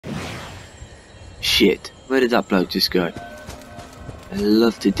Shit, where did that bloke just go? I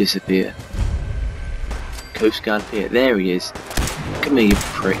love to disappear. Coast Guard Pier, there he is. Come here, you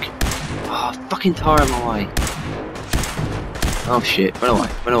prick. Oh, fucking tire in my way. Oh shit, run away,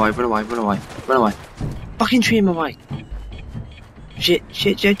 run away, run away, run away, run away. Fucking tree in my way. Shit,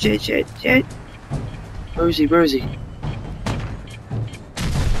 shit, shit, shit, shit, shit. Where is he, where is he?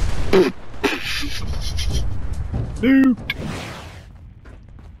 Loot.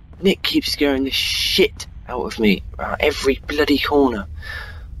 Nick keeps scaring the shit out of me around every bloody corner.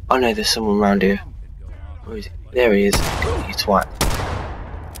 I know there's someone around here. Where is he? There he is. You twat.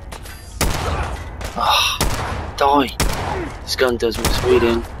 Ah, die. This gun does me sweet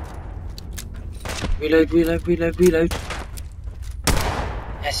in. Reload, reload, reload, reload.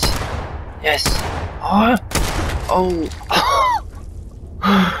 Yes. Yes. Oh. Oh.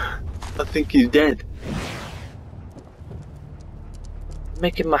 I think he's dead.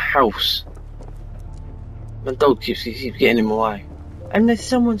 Making my house. My dog keeps getting in my way. And there's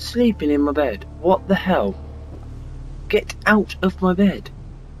someone sleeping in my bed. What the hell? Get out of my bed.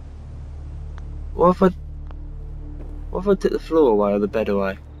 What if I took the floor away or the bed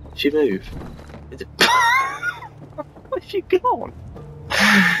away? She moved. Where's she gone?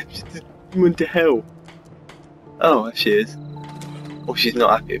 She just went to hell. Oh, there she is. Oh, she's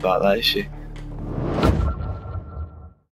not happy about that, is she?